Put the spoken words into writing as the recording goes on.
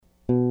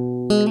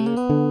Hello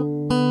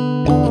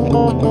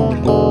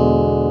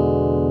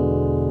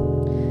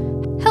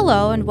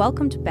and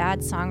welcome to Bad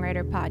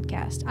Songwriter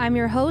Podcast. I'm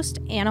your host,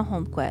 Anna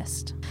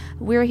Holmquist.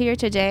 We're here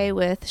today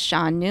with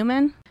Sean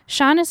Newman.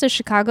 Sean is a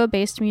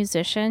Chicago-based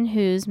musician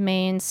whose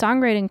main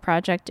songwriting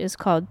project is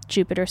called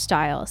Jupiter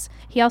Styles.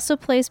 He also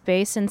plays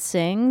bass and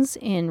sings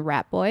in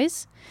Rat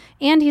Boys,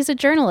 and he's a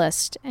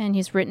journalist, and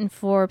he's written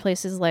for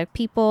places like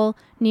People,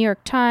 New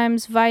York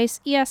Times,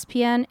 Vice,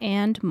 ESPN,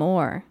 and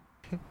more.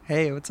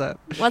 Hey, what's up?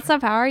 What's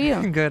up? How are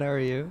you? Good, how are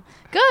you?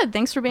 Good.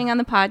 Thanks for being on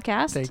the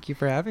podcast. Thank you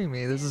for having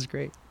me. This is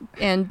great.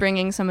 And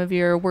bringing some of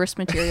your worst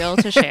material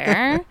to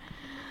share.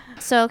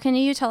 So can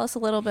you tell us a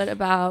little bit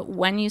about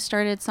when you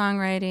started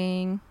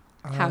songwriting,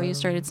 how you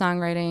started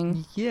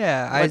songwriting,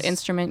 what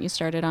instrument you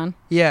started on?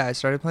 Yeah, I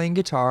started playing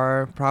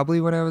guitar probably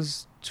when I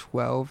was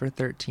 12 or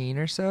 13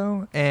 or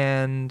so,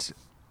 and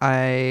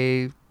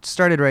I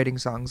started writing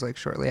songs like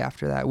shortly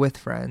after that with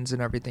friends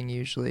and everything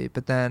usually,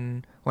 but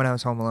then when I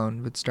was home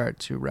alone would start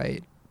to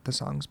write the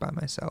songs by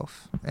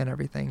myself and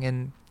everything,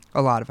 and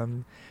a lot of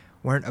them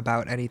weren't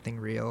about anything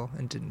real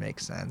and didn't make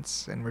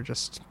sense and were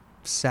just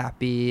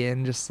sappy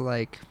and just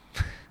like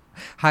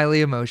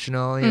highly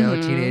emotional, you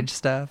know, teenage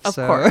stuff. Of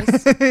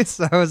course.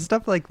 So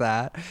stuff like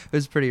that. It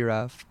was pretty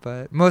rough,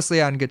 but mostly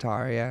on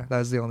guitar, yeah. That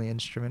was the only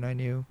instrument I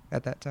knew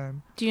at that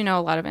time. Do you know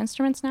a lot of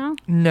instruments now?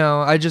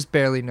 No, I just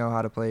barely know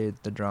how to play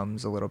the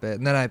drums a little bit.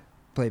 And then I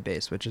play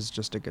bass, which is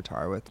just a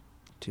guitar with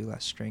 2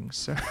 less strings.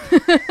 So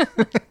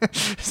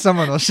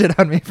someone will shit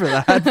on me for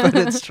that, but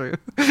it's true.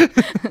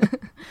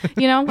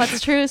 You know,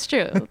 what's true is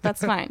true.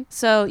 That's fine.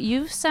 So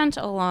you've sent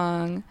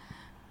along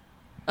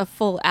a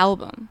full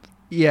album.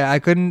 Yeah, I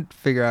couldn't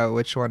figure out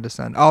which one to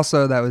send.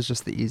 Also, that was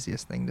just the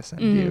easiest thing to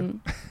send you.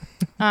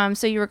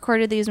 So you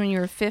recorded these when you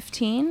were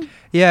 15?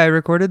 Yeah, I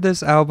recorded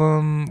this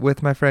album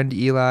with my friend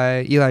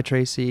Eli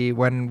Tracy,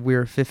 when we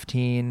were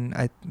 15.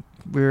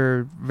 We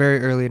were very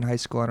early in high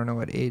school. I don't know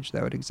what age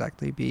that would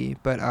exactly be,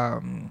 but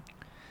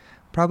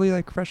probably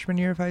like freshman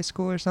year of high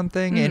school or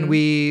something. And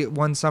we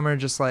one summer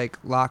just like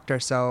locked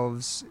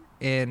ourselves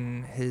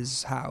in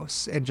his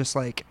house and just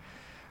like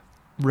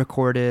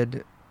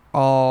recorded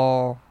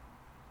all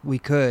we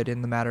could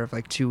in the matter of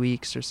like 2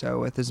 weeks or so,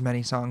 with as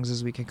many songs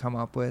as we could come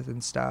up with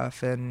and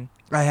stuff. And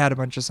I had a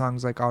bunch of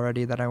songs like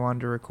already that I wanted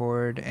to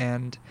record,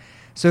 and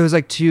so it was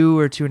like 2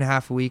 or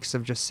 2.5 weeks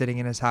of just sitting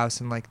in his house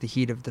in like the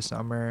heat of the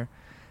summer,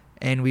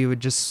 and we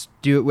would just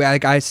do it.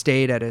 Like I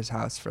stayed at his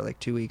house for like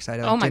 2 weeks. I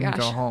didn't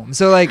go home,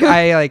 so like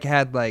I like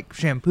had like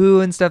shampoo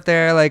and stuff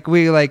there. Like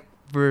we like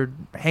were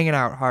hanging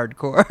out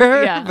hardcore.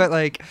 Yeah. But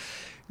like,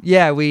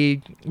 yeah,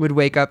 we would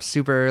wake up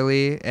super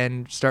early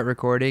and start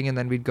recording, and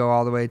then we'd go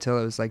all the way till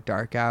it was like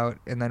dark out,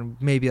 and then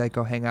maybe like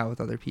go hang out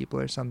with other people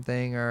or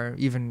something, or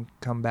even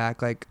come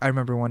back. Like I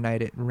remember one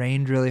night it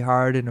rained really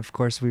hard, and of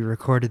course we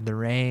recorded the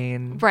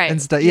rain, right? And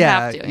stuff.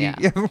 Yeah,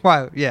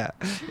 wow, yeah,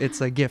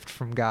 it's a gift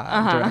from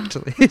God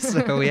directly,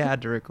 so we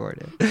had to record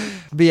it.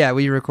 But yeah,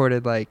 we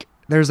recorded like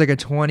there's like a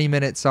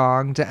 20-minute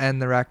song to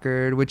end the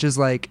record, which is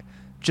like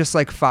just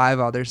like 5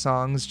 other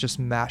songs just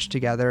mashed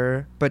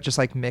together, but just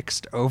like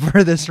mixed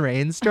over this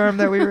rainstorm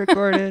that we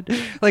recorded.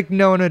 Like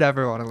no one would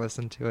ever want to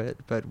listen to it,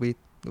 but we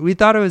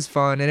thought it was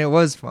fun, and it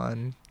was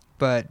fun.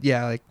 But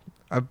yeah, like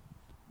I'm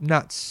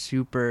not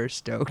super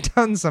stoked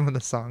on some of the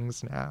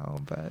songs now,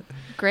 but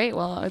great.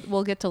 Well,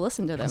 we'll get to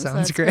listen to them.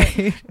 Sounds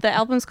great. The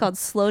album's called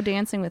Slow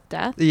Dancing with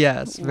Death.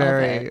 Yes,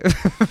 very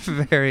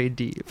very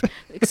deep.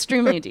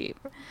 Extremely deep.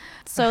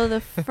 So the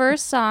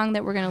first song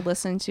that we're going to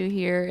listen to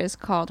here is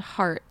called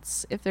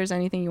Hearts. If there's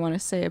anything you want to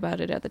say about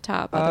it at the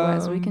top,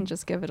 otherwise we can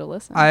just give it a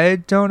listen. I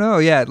don't know.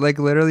 Yeah, like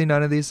literally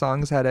none of these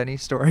songs had any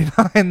story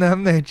behind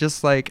them. They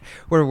just like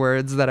were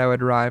words that I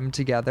would rhyme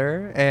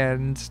together,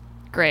 and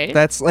great.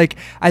 That's like,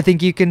 I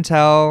think you can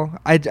tell.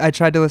 I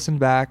tried to listen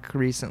back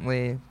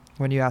recently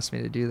when you asked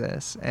me to do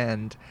this,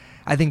 and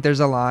I think there's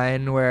a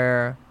line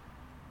where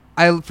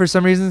I for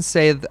some reason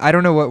say I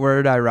don't know what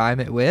word I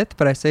rhyme it with,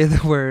 but I say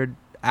the word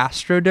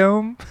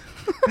Astrodome,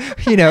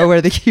 you know,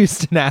 where the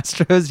Houston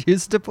Astros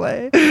used to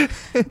play.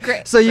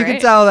 Great. So you can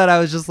tell that I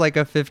was just like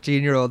a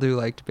 15-year-old who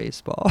liked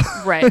baseball.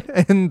 Right.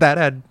 And that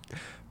had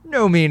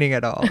no meaning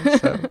at all.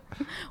 So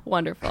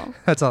wonderful.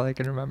 That's all I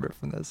can remember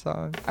from this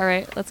song. All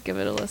right, let's give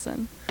it a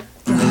listen.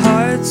 The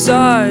hearts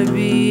are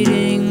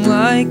beating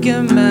like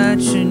a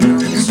metronome.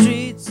 The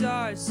streets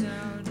are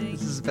sounding.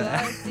 This is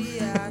bad. Like the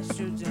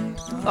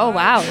Astrodome. Oh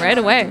wow, right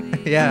away.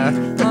 Yeah.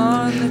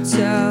 On the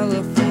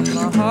telephone,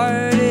 my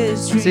heart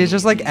is. See, it's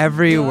just like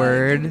every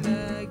word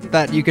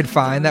that you could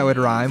find that would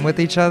rhyme with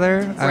each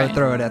other, I would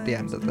throw it at the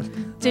end of the.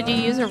 Did you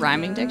use a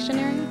rhyming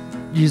dictionary?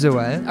 Use a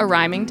what? A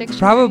rhyming dictionary?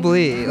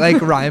 Probably, like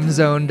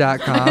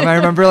rhymezone.com. I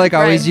remember like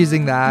always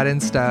using that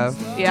and stuff.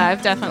 Yeah,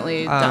 I've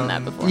definitely done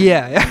that before.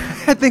 Yeah,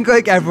 I think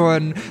like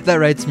everyone that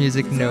writes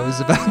music knows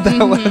about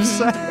that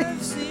website.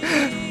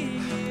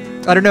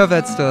 I don't know if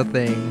that's still a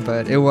thing,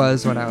 but it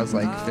was when I was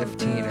like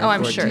 15 or 14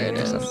 I'm sure it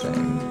or is.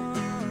 something.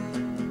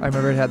 I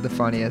remember it had the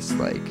funniest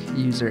like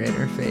user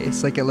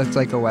interface. Like it looked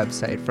like a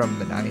website from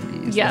the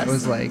 90s. Yes. It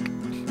was like,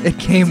 it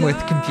came with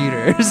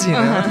computers, you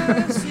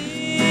know?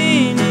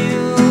 seen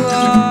you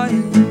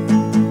lying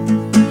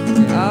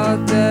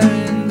out there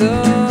in the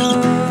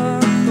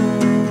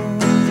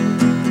cold.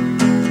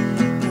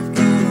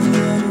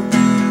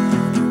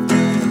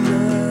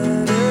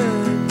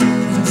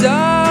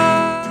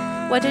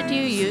 What did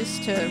you use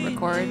to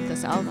record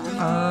this album? Do you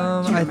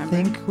I remember?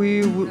 think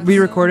we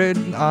recorded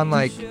on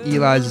like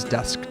Eli's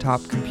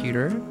desktop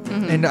computer,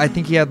 and I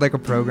think he had like a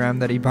program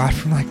that he bought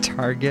from like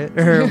Target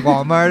or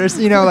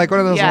Walmart or like one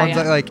of those Yeah, ones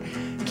yeah. that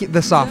like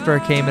the software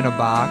came in a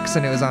box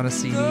and it was on a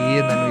CD,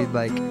 and then we'd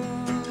like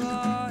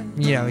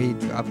he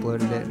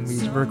uploaded it and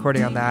we were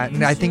recording on that.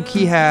 And I think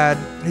he had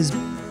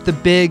the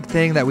big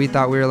thing that we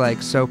thought we were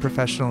like so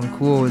professional and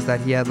cool was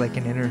that he had like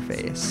an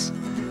interface.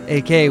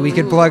 AKA, we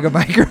could Ooh. plug a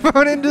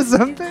microphone into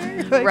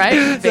something. Like, Right?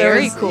 so it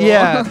Very was- cool.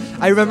 Yeah.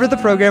 I remember the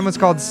program was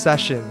called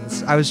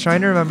Sessions. I was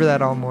trying to remember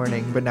that all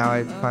morning, but now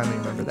I finally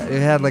remember that.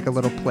 It had like a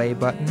little play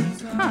button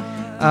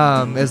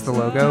as the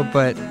logo.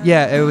 But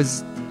yeah,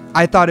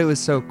 I thought it was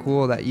so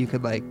cool that you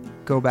could like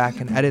go back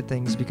and edit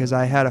things, because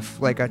I had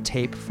a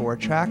tape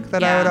 4-track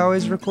that I would Yeah.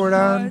 always record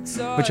on,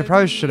 which I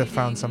probably should have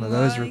found some of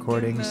those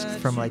recordings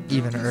from like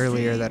even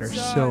earlier that are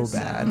so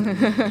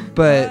bad.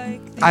 But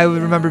I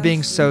would remember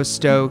being so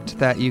stoked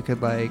that you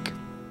could like,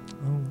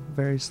 oh,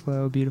 very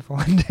slow, beautiful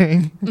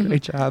ending.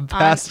 Great job,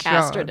 past Sean.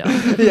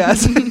 Astrodome.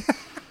 Yes.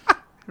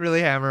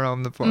 Really hammer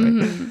home the point.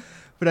 Mhm.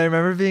 But I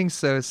remember being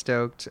so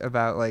stoked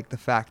about like the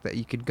fact that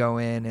you could go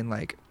in and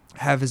like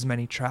have as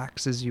many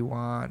tracks as you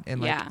want and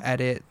like Yeah.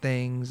 edit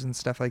things and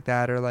stuff like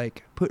that, or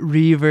like put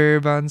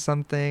reverb on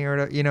something,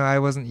 or I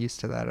wasn't used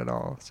to that at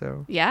all.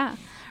 So Yeah.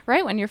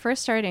 Right. When you're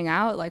first starting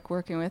out, like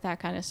working with that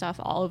kind of stuff,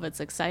 all of it's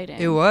exciting.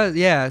 it was,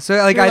 yeah. So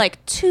like You're I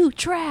like 2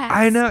 tracks.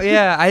 I know,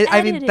 yeah.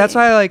 I mean that's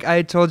Editing. why like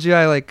I told you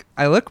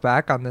I look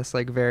back on this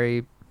like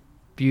very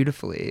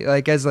beautifully,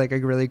 like as like a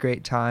really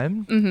great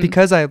time, Mhm.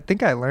 because I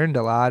think I learned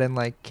a lot and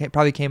like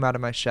probably came out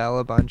of my shell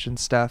a bunch and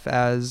stuff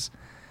as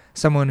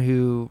someone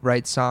who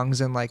writes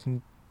songs and like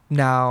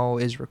now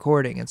is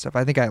recording and stuff.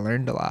 I think I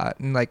learned a lot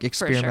and like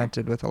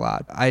experimented with a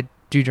lot. I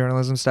do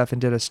journalism stuff and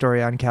did a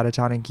story on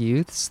Catatonic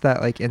Youths,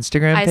 that like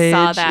Instagram I page.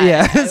 saw that.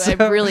 Yeah, I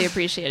so- really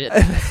appreciated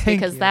that Thank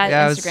because you. that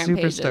yeah, I was Instagram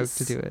super page stoked is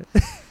to do it.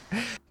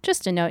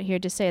 Just a note here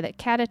to say that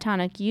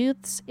Catatonic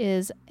Youths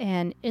is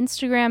an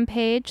Instagram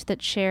page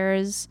that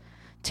shares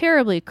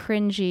terribly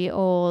cringy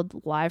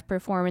old live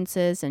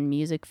performances and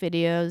music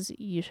videos.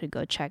 You should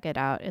go check it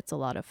out. It's a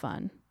lot of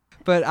fun.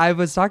 But I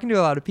was talking to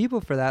a lot of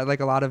people for that, like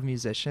a lot of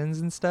musicians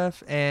and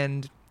stuff,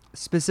 and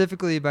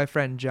specifically my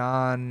friend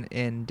John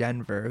in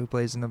Denver, who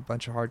plays in a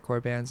bunch of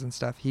hardcore bands and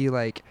stuff.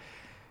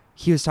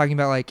 He was talking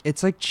about like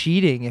it's like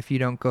cheating if you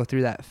don't go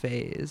through that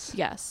phase.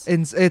 Yes.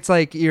 And it's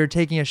like you're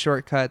taking a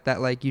shortcut that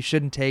like you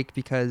shouldn't take,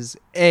 because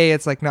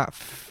it's like not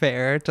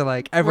fair to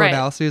like everyone Right.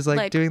 else who's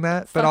like doing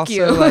that, but fuck also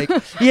you. like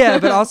yeah,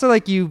 but also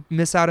like you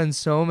miss out on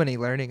so many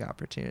learning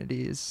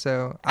opportunities.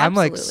 So I'm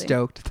like Absolutely.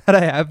 stoked that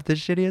I have the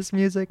shittiest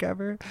music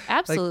ever.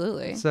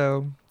 Absolutely.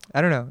 So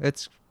I don't know,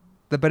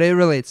 but it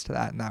relates to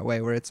that in that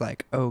way where it's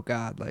like, oh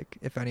God, like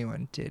if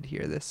anyone did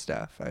hear this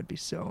stuff, I'd be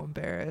so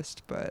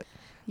embarrassed, but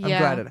I'm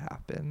glad it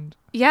happened.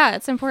 Yeah,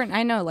 it's important.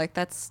 I know, like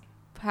that's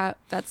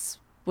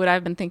what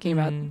I've been thinking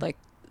Mhm. about, like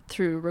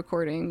through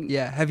recording.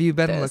 Yeah. Have you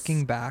been this.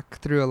 looking back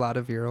through a lot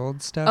of your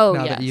old stuff Oh,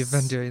 now that you've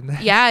yes. been doing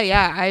that?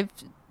 Yeah.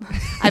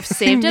 I've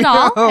saved it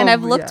all, and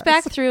I've looked yes.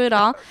 back through it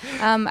all.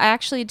 I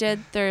actually did.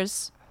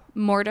 There's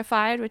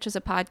Mortified, which is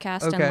a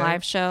podcast Okay. and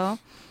live show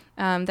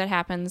that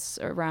happens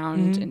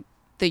around Mhm. in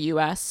the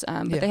U.S.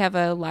 But Yeah. they have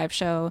a live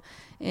show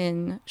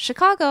in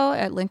Chicago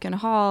at Lincoln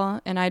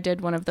Hall, and I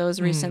did one of those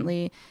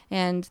recently.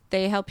 And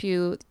they help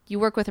you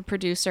work with a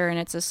producer, and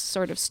it's a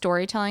sort of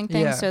storytelling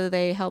thing. Yeah. So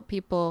they help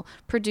people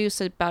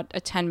produce about a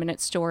 10-minute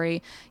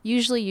story,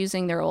 usually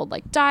using their old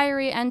like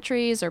diary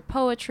entries or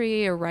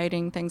poetry or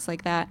writing, things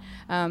like that.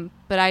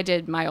 But I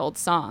did my old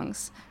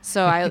songs.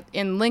 So I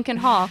in Lincoln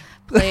Hall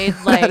played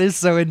like That is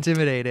so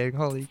intimidating.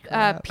 Holy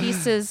crap.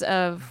 pieces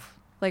of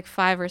like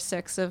 5 or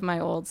 6 of my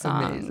old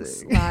songs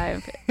Amazing.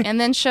 live, and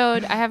then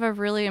I have a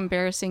really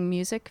embarrassing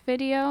music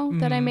video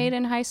that I Mhm. made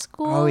in high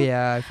school. Oh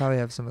yeah, I probably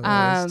have some of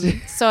those. too.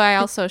 So I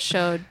also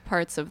showed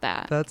parts of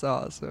that. That's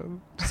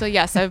awesome. So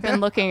yes, I've been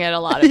looking at a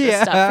lot of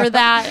this stuff for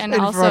that, and in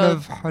also front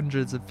of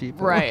hundreds of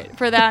people. right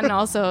for that, and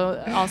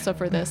also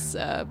for this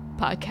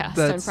podcast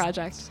and That's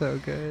project. so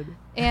good.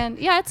 And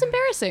yeah, it's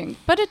embarrassing,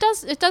 but it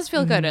does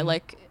feel good. It Mhm.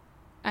 like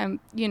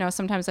I'm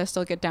sometimes I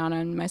still get down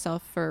on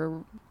myself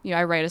for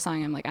I write a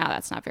song, I'm like,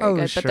 that's not very Oh,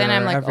 good, but then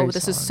I'm sure, like, every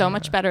this is song, so yeah.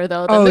 much better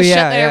though than Oh, the shit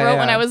yeah, that I yeah, wrote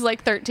when yeah. I was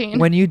like 13.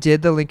 When you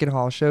did the Lincoln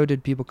Hall show,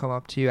 did people come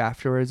up to you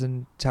afterwards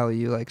and tell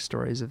you like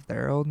stories of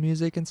their old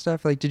music and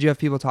stuff? Like, did you have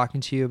people talking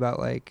to you about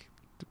like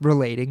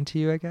relating to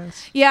you, I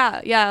guess?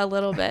 yeah, a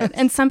little bit.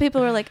 And some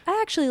people were like, I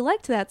actually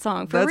liked that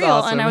song for That's real,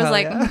 awesome, and I was hell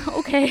like, yeah.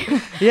 okay.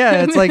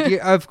 Yeah, it's like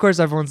of course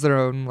everyone's their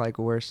own like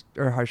worst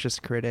or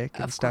harshest critic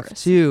and Of stuff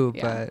course, too,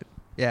 yeah. but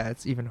yeah,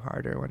 it's even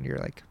harder when you're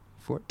like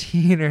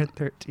 14 or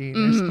 13 or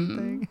Mhm.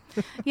 something.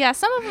 Yeah,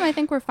 some of them I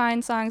think were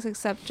fine songs,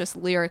 except just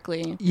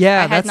lyrically. Yeah,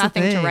 I had that's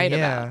nothing the to thing. write yeah.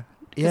 about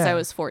because Yeah. I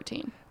was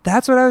 14.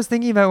 That's what I was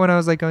thinking about when I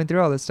was like going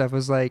through all this stuff,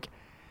 was like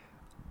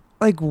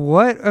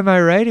what am I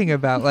writing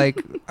about?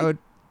 Like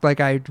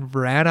I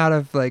ran out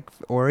of like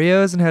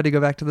Oreos and had to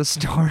go back to the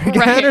store again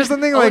Right. or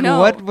something. Oh, Like no.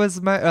 what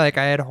was my, like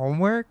I had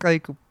homework,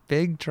 like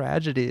big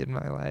tragedy in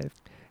my life.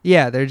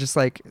 Yeah, they're just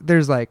like,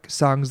 there's like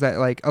songs that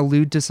like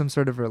allude to some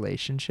sort of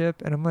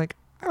relationship, and I'm like,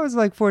 I was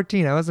like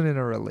 14. I wasn't in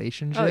a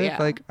relationship. Oh, yeah.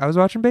 Like I was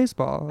watching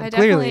baseball. I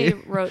clearly.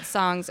 definitely wrote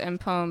songs and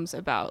poems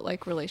about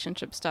like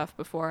relationship stuff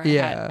before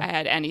Yeah. I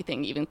had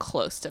anything even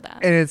close to that.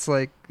 And it's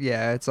like,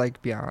 yeah, it's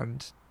like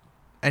beyond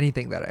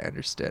anything that I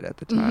understood at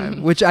the time,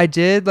 Mhm. which I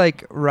did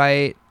like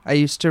write. I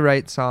used to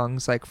write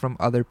songs like from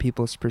other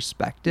people's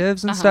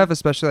perspectives and Uh-huh. stuff,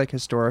 especially like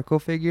historical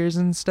figures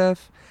and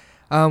stuff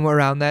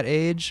around that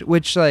age,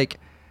 which like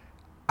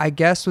I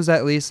guess was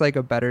at least like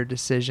a better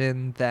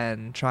decision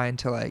than trying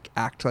to like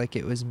act like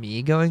it was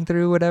me going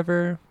through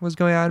whatever was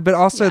going on. But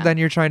also Yeah. then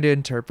you're trying to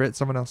interpret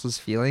someone else's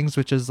feelings,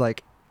 which is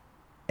like,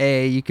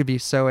 A, you could be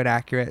so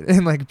inaccurate,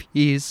 and like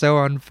B, so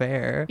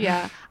unfair.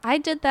 Yeah, I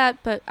did that,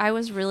 but I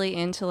was really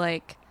into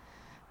like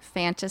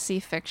fantasy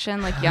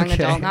fiction, like young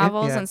Okay, adult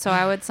novels, yeah. and so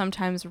I would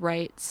sometimes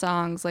write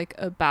songs like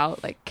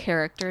about like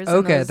characters.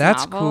 Okay, in those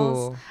that's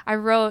novels. cool.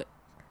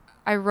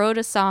 I wrote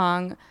a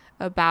song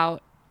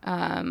about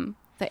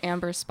the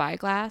Amber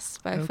Spyglass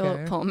by Okay.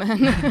 Philip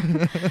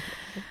Pullman.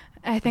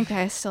 I think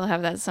I still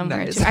have that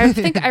somewhere Nice. too. I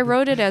think I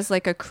wrote it as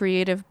like a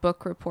creative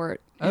book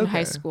report in high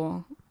Okay.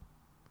 school.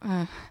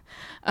 You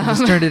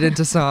just turned it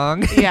into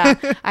song. Yeah,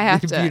 I have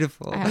to.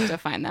 Beautiful. I have to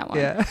find that one.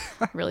 Yeah,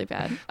 Really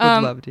bad.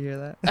 would love to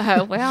hear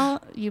that.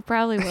 Well, you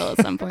probably will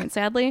at some point,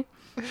 sadly.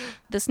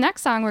 This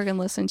next song we're going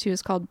to listen to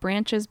is called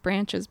Branches,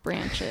 Branches,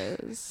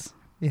 Branches.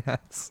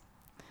 Yes.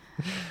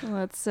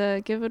 Let's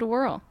give it a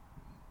whirl.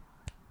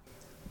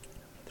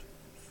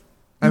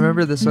 I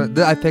remember this one.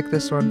 I picked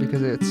this one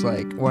because it's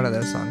like one of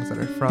those songs that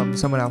are from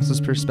someone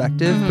else's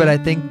perspective. Mhm. But I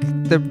think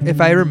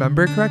if I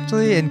remember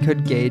correctly and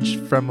could gauge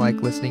from like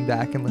listening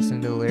back and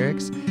listening to the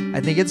lyrics, I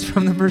think it's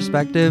from the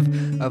perspective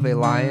of a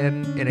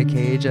lion in a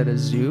cage at a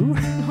zoo.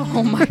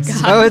 Oh my God.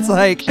 So it's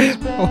like,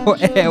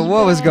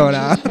 what was going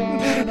on?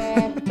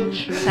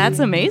 That's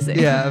amazing.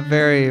 Yeah,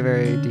 very,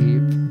 very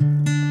deep.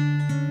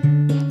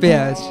 But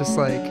yeah, it's just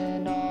like,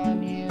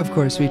 of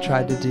course, we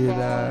tried to do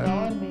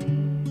the,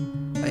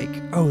 like,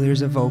 oh,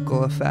 there's a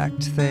vocal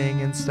effect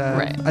thing and stuff.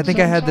 Right. I think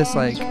I had this,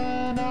 like,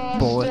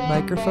 bullet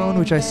microphone,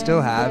 which I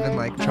still have and,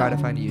 like, try to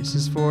find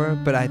uses for,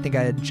 but I think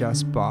I had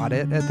just bought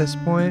it at this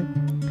point,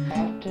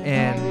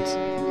 and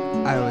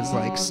I was,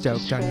 like,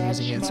 stoked on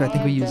using it, so I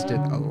think we used it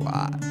a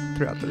lot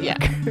throughout the Yeah.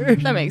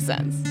 record. That makes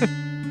sense.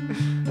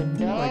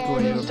 Like,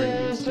 way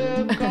overused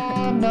it.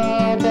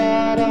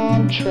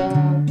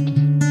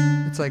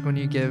 It's like when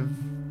you give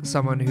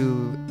someone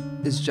who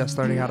is just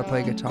learning how to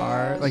play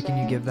guitar, like, and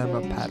you give them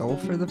a pedal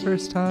for the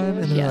first time,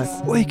 and they're Yes.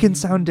 like, oh, it can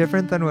sound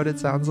different than what it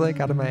sounds like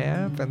out of my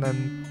amp, and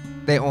then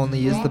they only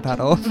use the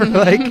pedal for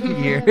like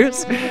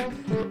years.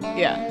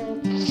 Yeah.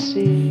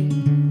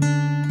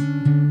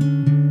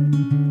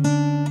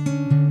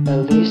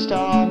 At least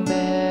I'm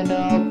in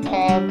a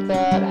park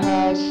that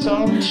has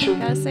some trees.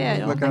 Gotta say, I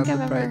don't Look think on I've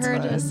the ever bright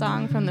heard a side.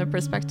 song from the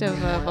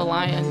perspective of a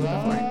lion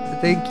before.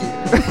 Thank you.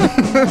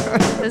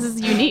 This is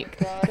unique.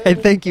 I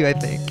thank you, I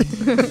think.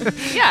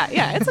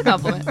 Yeah, it's a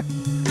compliment.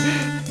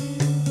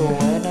 When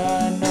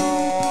I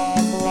know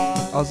I'm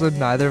lost, Also,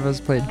 neither of us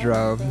played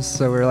drums,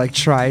 so we're like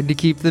trying to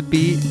keep the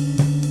beat.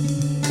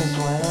 'cause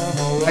when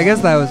I'm I guess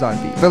that was on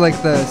beat, but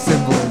like the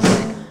cymbal is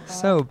like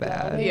so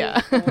bad.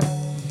 Yeah.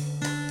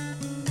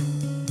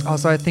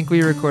 Also, I think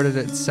we recorded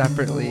it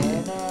separately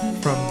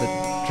from the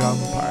drum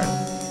part.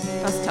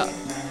 That's tough.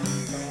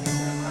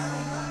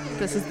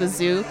 This is the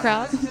zoo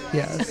crowd.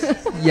 Yes.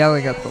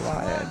 Yelling at the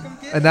lion.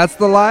 And that's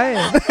the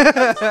lion.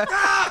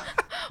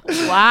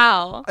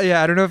 Wow.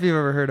 Yeah, I don't know if you've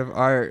ever heard of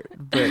Art,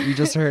 but you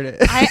just heard it.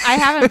 I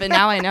haven't, but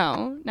now I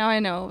know. Now I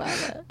know about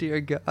it. Dear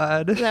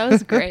God. That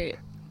was great.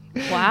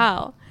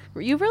 Wow.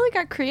 You really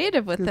got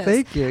creative with this.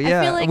 Thank you. I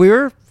Yeah. feel like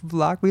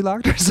We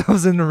locked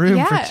ourselves in a room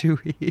Yeah. for 2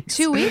 weeks.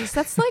 2 weeks,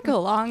 that's like a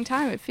long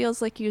time. It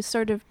feels like you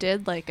sort of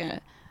did like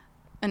an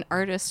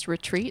artist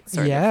retreat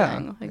sort Yeah.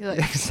 of thing. Like,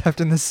 Except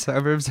in the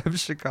suburbs of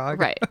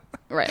Chicago.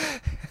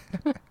 right.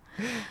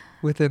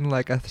 Within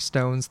like a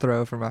stone's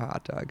throw from a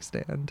hot dog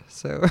stand.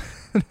 So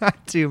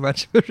not too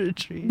much of a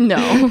retreat.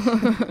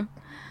 No.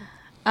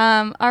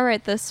 All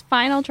right, this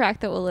final track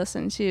that we'll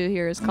listen to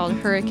here is called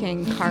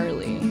Hurricane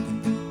Carly.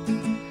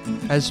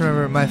 I just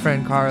remember our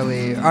friend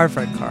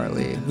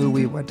Carly, who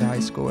we went to high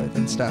school with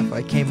and stuff,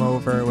 like came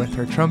over with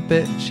her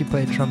trumpet. She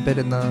played trumpet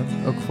in the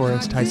Oak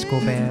Forest High School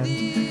band.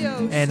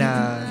 And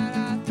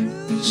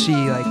she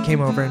like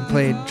came over and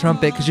played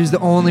trumpet because she was the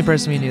only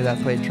person we knew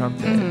that played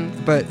trumpet.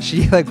 Mhm. But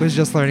she like was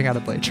just learning how to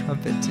play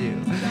trumpet too.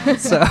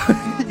 So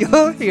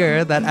you'll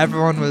hear that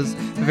everyone was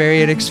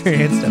very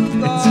inexperienced at the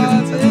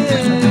instruments.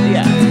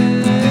 Yeah.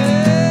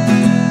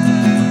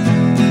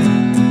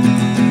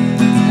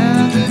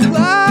 And the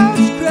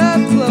clouds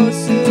crept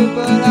closer,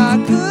 but I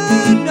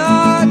could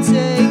not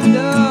take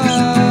the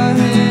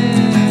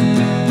hint.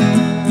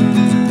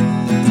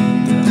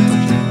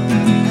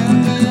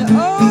 And the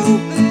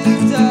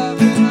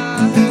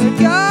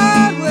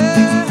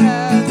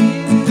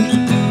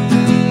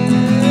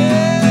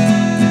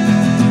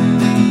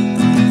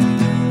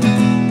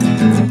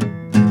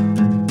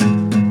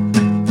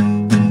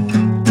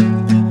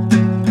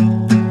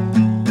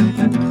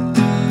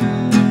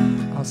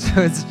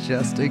So it's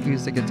just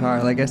acoustic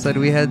guitar. Like I said,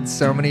 we had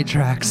so many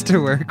tracks to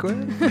work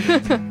with.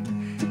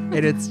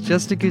 And it's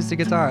just acoustic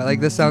guitar.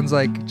 Like this sounds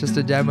like just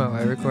a demo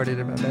I recorded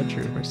in my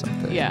bedroom or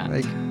something. Yeah.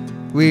 Like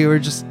we were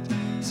just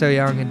so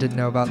young and didn't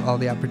know about all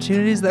the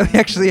opportunities that we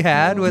actually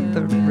had with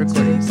the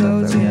recording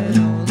stuff that we had.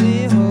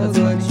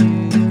 That's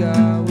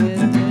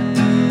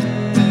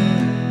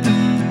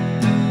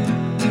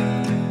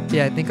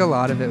Yeah, I think a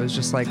lot of it was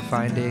just like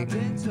finding,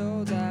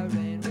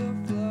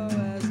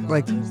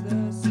 like,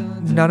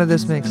 none of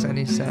this makes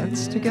any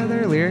sense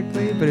together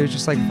lyrically, but it was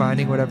just like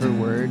finding whatever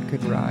word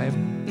could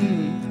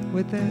rhyme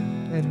with it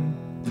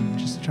and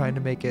just trying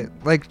to make it,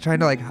 like, trying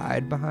to like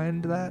hide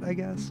behind that, I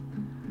guess.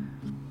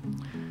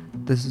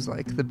 This is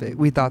like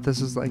we thought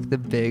this was like the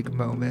big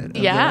moment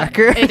of the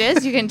record. It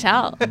is. You can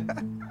tell.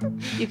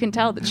 You can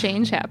tell the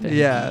change happened.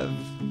 Yeah,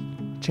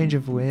 change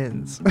of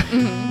winds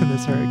in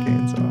this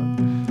hurricane song.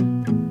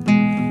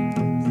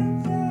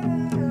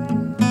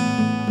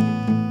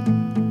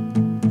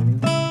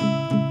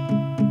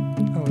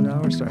 Oh,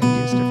 now we're starting to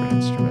use different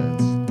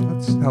instruments.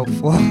 That's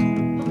helpful.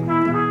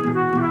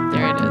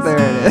 There it is. There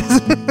it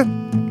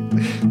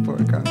is. Poor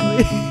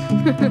Carly.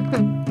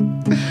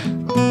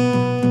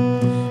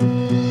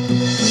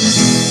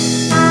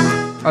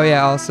 Oh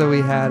yeah, also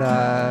we had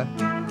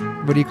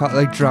what do you call it,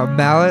 like drum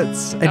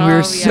mallets, and we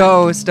were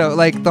so stoked.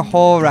 Like the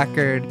whole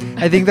record,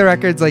 I think the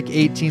record's like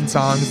 18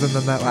 songs, and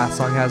then that last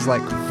song has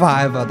like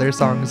 5 other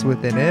songs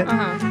within it.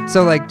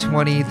 So like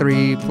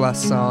 23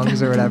 plus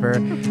songs or whatever.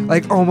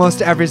 Like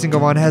almost every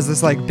single one has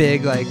this like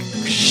big like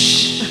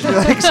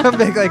like some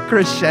big like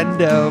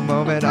crescendo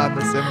moment on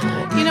the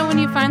cymbal. You know, when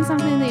you find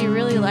something that you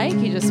really like,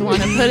 you just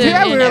want to put it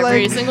in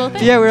every single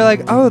thing. Yeah, we were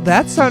like, oh,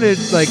 that sounded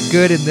like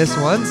good in this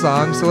one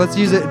song, so let's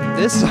use it in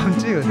this song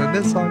too, and then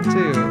this song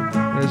too.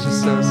 It was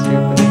just so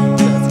stupid.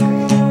 That's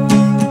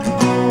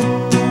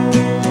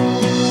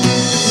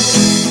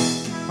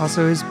great.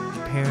 Also, his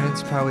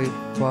parents probably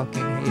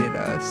fucking hated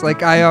us.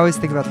 Like, I always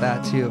think about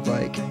that too, of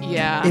like,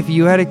 if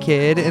you had a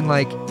kid and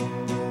like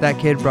that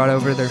kid brought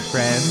over their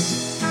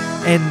friends,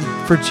 and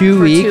for 2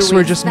 weeks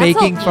we're just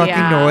making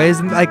fucking noise,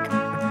 and like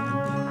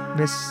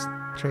Miss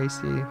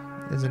Tracy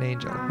is an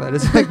angel. That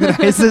is like the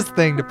nicest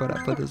thing to put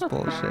up with this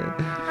bullshit.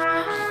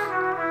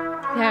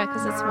 Yeah,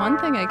 because it's one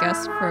thing, I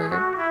guess, for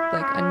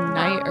like a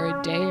night or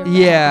a day. Or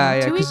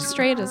yeah. 2 weeks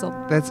straight is a...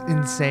 That's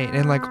insane,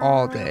 and like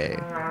all day.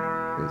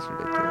 It was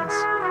ridiculous.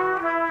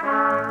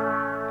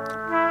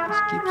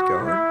 Just keeps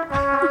going.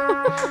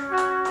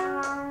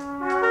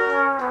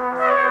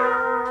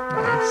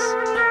 Nice.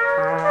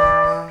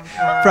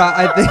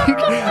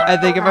 I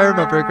think if I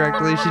remember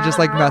correctly, she just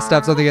like messed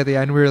up something at the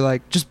end. We were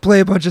like, just play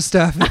a bunch of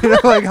stuff and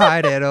like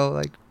hide it. It'll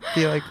like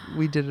feel like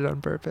we did it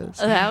on purpose.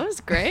 That was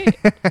great.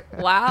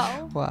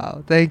 Wow.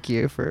 Wow. Thank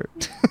you for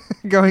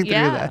going through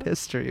that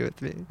history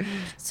with me.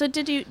 So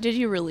did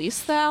you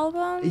release the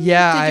album?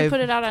 Yeah. Did you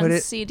put it out on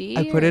CD?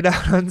 I put it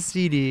out on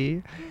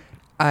CD.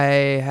 I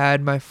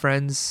had my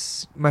friend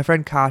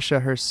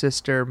Kasha, her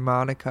sister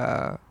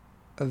Monica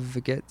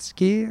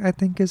Vigetsky, I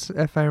think is,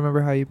 if I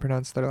remember how you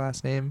pronounce their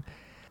last name.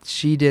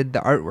 She did the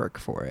artwork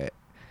for it,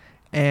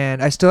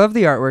 and I still have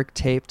the artwork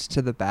taped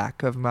to the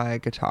back of my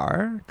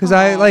guitar because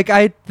I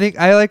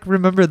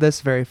remember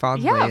this very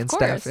fondly and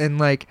stuff. And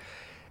like,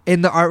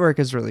 and the artwork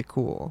is really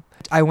cool.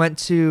 I went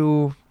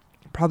to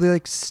probably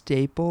like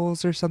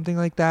Staples or something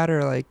like that,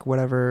 or like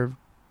whatever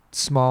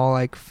small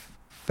like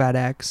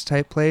FedEx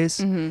type place.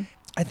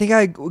 I think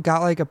I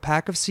got like a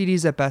pack of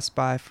CDs at Best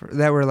Buy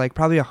that were like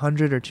probably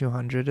 100 or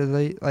 200 of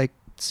the like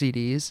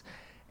CDs,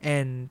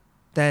 and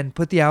then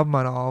put the album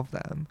on all of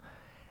them,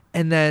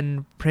 and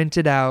then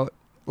printed out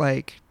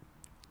like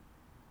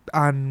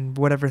on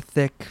whatever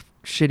thick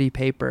shitty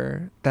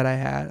paper that I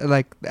had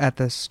like at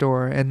the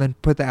store, and then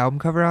put the album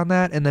cover on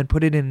that, and then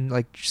put it in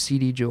like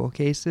CD jewel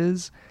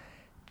cases.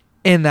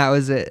 And that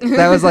was it.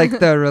 That was like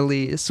the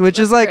release, which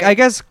is like, great. I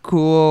guess,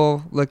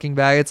 cool looking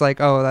back. It's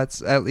like, oh,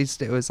 that's, at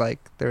least it was like,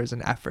 there was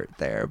an effort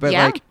there. But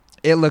like,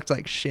 it looked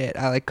like shit.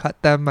 I like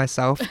cut them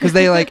myself because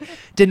they like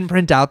didn't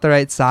print out the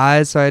right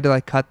size. So I had to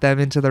like cut them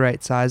into the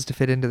right size to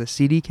fit into the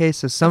CD case.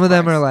 So some of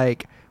them are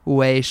like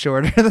way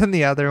shorter than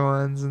the other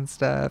ones and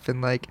stuff.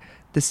 And like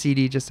the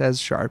CD just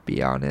has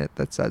Sharpie on it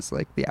that says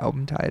like the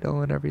album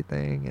title and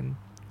everything. And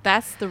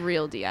that's the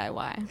real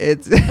DIY.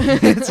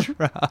 It's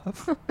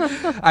rough.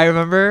 I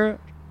remember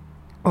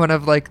one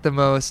of like the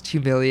most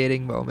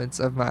humiliating moments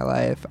of my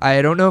life.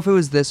 I don't know if it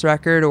was this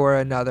record or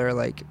another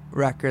like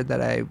record that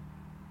I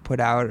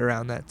put out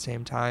around that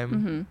same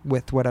time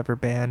with whatever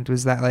band,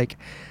 was that like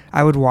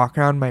I would walk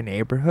around my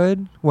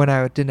neighborhood when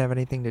I didn't have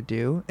anything to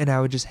do, and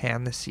I would just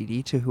hand the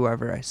CD to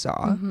whoever I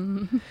saw.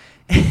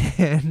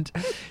 And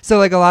so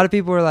like a lot of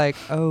people were like,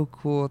 oh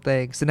cool,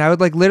 thanks. And I would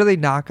like literally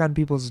knock on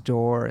people's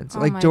door and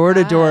like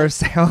door-to-door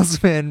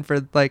salesman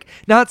for like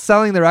not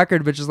selling the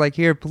record, but just like,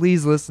 here,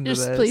 please listen to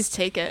this, please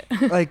take it.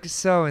 Like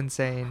so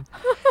insane.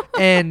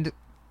 And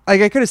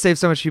like I could have saved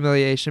so much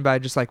humiliation by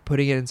just like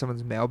putting it in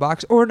someone's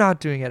mailbox or not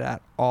doing it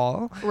at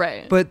all.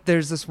 Right. But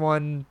there's this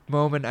one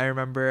moment I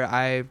remember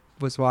I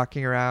was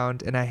walking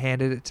around and I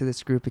handed it to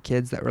this group of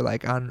kids that were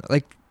like on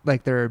like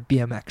their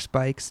BMX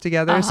bikes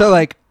together. So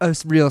like a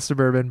real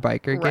suburban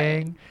biker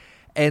gang.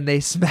 And they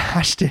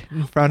smashed it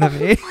in front of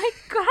me. Oh my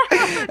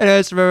God. And I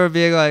just remember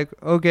being like,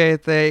 okay,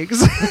 thanks.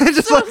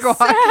 Just so like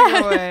walking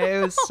sad. away.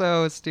 It was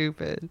so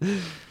stupid.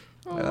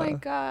 Oh my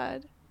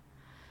God.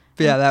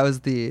 But yeah, that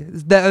was the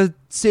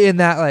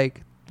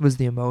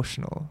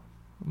emotional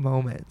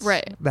moments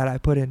that I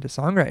put into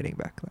songwriting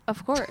back then.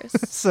 Of course.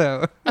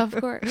 So Of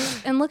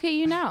course. And look at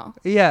you now.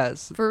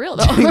 yes. For real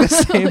though. Doing the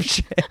same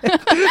shit.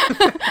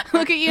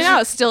 Look at you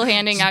now, still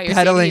handing out your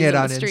peddling CDs it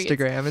on on the streets.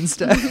 Instagram and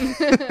stuff.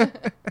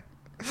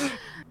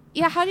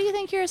 Yeah, how do you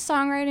think your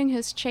songwriting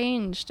has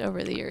changed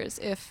over the years,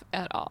 if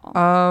at all?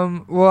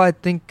 Well, I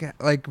think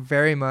like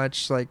very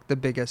much like the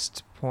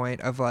biggest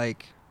point of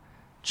like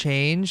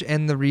change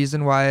and the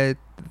reason why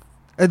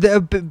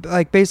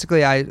like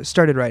basically I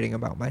started writing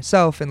about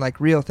myself and like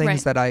real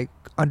things that I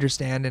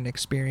understand and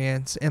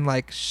experience and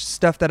like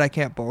stuff that I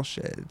can't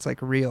bullshit. It's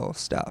like real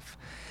stuff.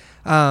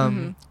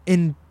 And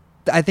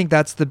I think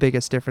that's the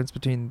biggest difference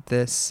between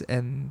this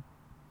and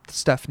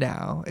stuff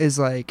now is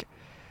like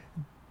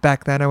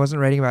back then I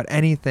wasn't writing about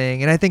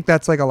anything. And I think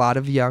that's like a lot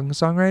of young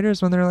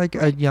songwriters when they're like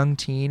a young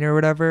teen or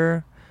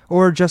whatever,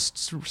 or just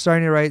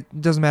starting to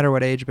write, doesn't matter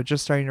what age, but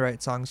just starting to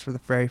write songs for the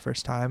very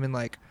first time and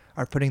like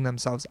are putting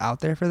themselves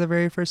out there for the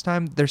very first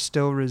time. They're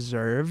still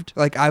reserved.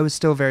 Like I was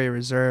still very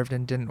reserved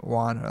and didn't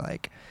want to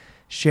like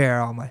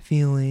share all my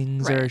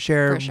feelings or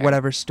share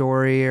whatever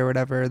story or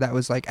whatever that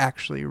was like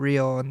actually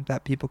real and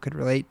that people could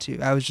relate to.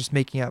 I was just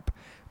making up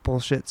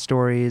bullshit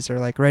stories or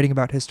like writing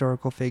about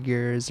historical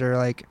figures or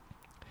like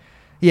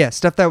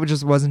stuff that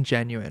just wasn't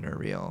genuine or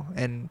real.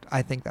 And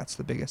I think that's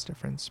the biggest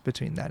difference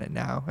between then and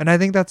now. And I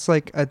think that's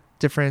like a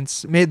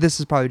difference. Maybe this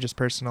is probably just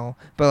personal,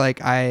 but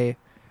like I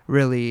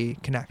really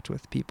connect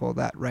with people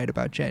that write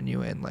about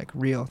genuine, like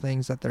real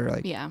things that they're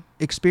like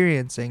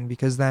experiencing,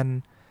 because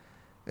then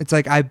it's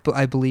like I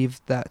believe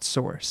that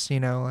source, you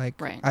know,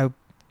 like I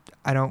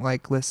don't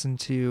like listening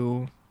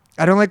to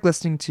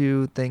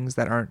things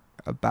that aren't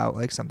about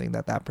like something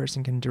that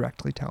person can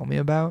directly tell me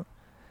about,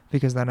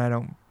 because then I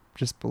don't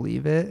just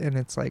believe it and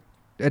it's like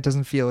it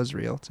doesn't feel as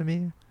real to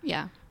me.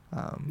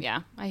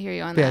 I hear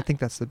you on that. I think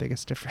that's the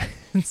biggest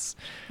difference.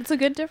 It's a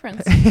good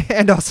difference.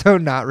 And also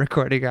not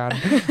recording on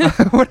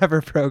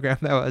whatever program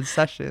that was,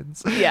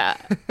 Sessions.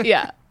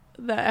 That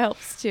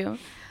helps too.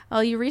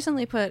 Well, you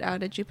recently put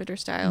out a Jupiter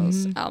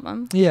Styles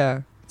album.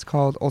 Yeah, it's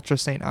called Ultra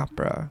Saint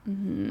Opera.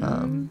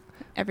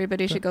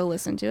 Everybody should go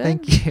listen to it.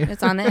 Thank you.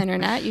 It's on the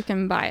internet. You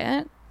can buy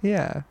it.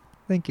 Yeah.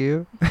 Thank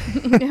you.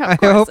 I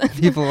hope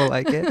people will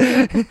like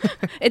it.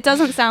 It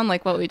doesn't sound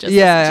like what we just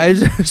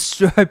listened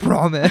to. I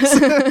promise.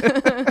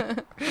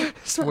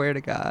 Swear to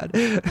God.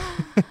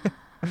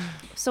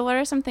 So what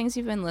are some things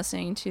you've been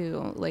listening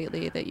to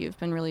lately that you've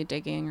been really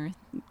digging, or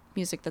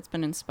music that's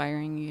been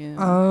inspiring you?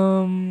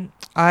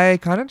 I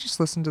kind of just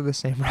listen to the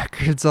same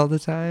records all the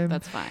time.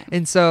 That's fine.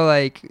 And so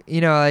like,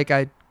 you know, like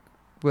I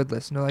would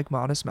listen to like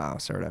Modest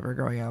Mouse or whatever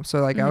growing up.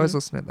 So like I was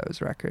listening to those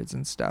records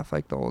and stuff,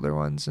 like the older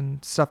ones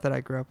and stuff that I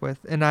grew up with.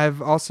 And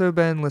I've also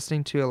been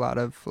listening to a lot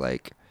of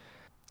like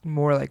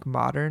more like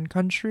modern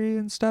country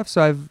and stuff.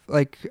 So I've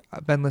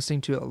been listening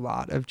to a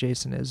lot of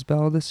Jason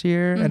Isbell this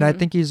year. And I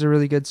think he's a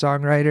really good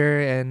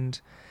songwriter, and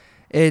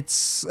it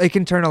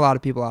can turn a lot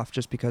of people off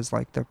just because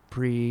like the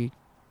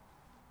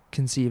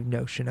preconceived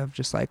notion of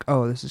just like,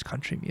 oh, this is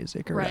country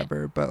music or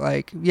whatever. But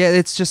like,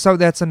 it's just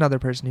that's another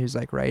person who's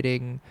like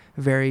writing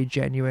very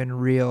genuine,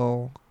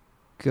 real,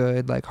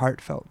 good, like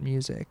heartfelt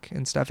music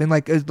and stuff. And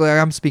like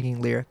I'm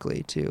speaking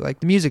lyrically too.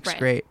 Like the music's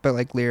great, but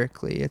like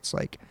lyrically it's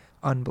like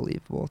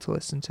unbelievable to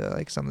listen to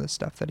like some of the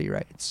stuff that he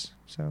writes.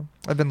 So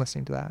I've been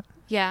listening to that.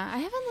 Yeah, I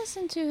haven't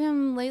listened to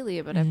him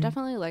lately, but I've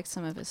definitely liked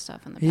some of his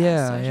stuff in the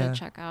past. So I should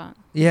check out.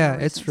 Yeah,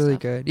 it's really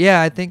good.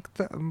 Yeah, I think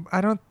the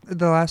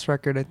last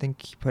record I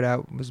think he put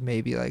out was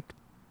maybe like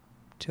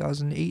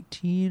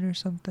 2018 or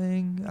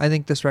something. I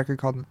think this record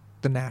called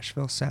The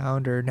Nashville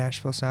Sound or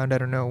Nashville Sound. I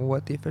don't know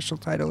what the official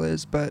title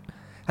is, but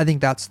I think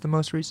that's the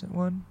most recent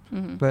one.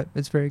 But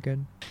it's very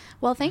good.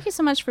 Well, thank you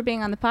so much for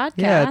being on the podcast.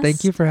 Yeah,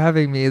 thank you for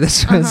having me.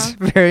 This was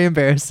very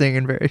embarrassing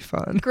and very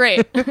fun.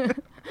 Great.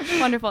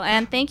 Wonderful.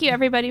 And thank you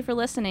everybody for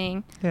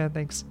listening. Yeah,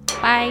 thanks.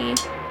 Bye.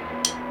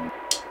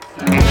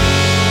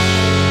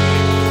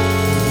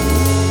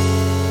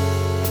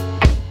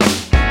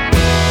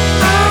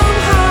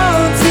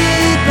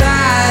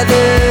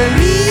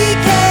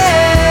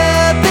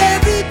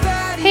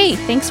 Hey,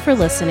 thanks for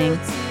listening.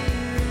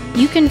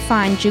 You can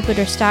find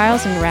Jupiter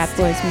Styles and Rat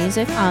Boys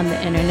music on the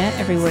internet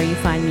everywhere you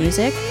find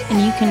music, and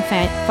you can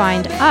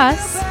find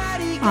us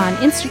on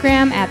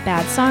Instagram at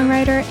Bad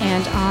Songwriter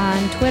and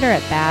on Twitter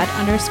at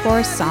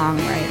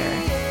Bad_Songwriter.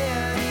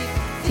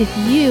 If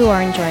you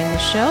are enjoying the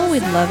show,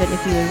 we'd love it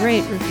if you would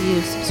rate, review,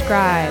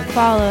 subscribe,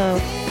 follow,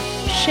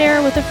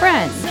 share with a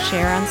friend,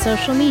 share on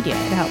social media.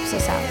 It helps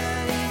us out.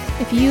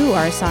 If you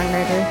are a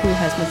songwriter who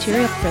has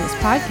material for this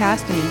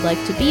podcast and you'd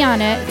like to be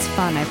on it, it's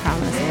fun, I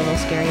promise. A little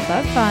scary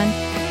but fun.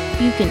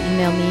 You can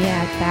email me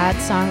at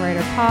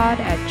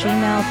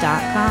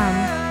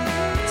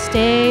badsongwriterpod@gmail.com.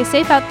 Stay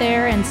safe out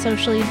there and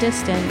socially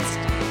distanced.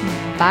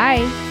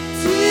 Bye.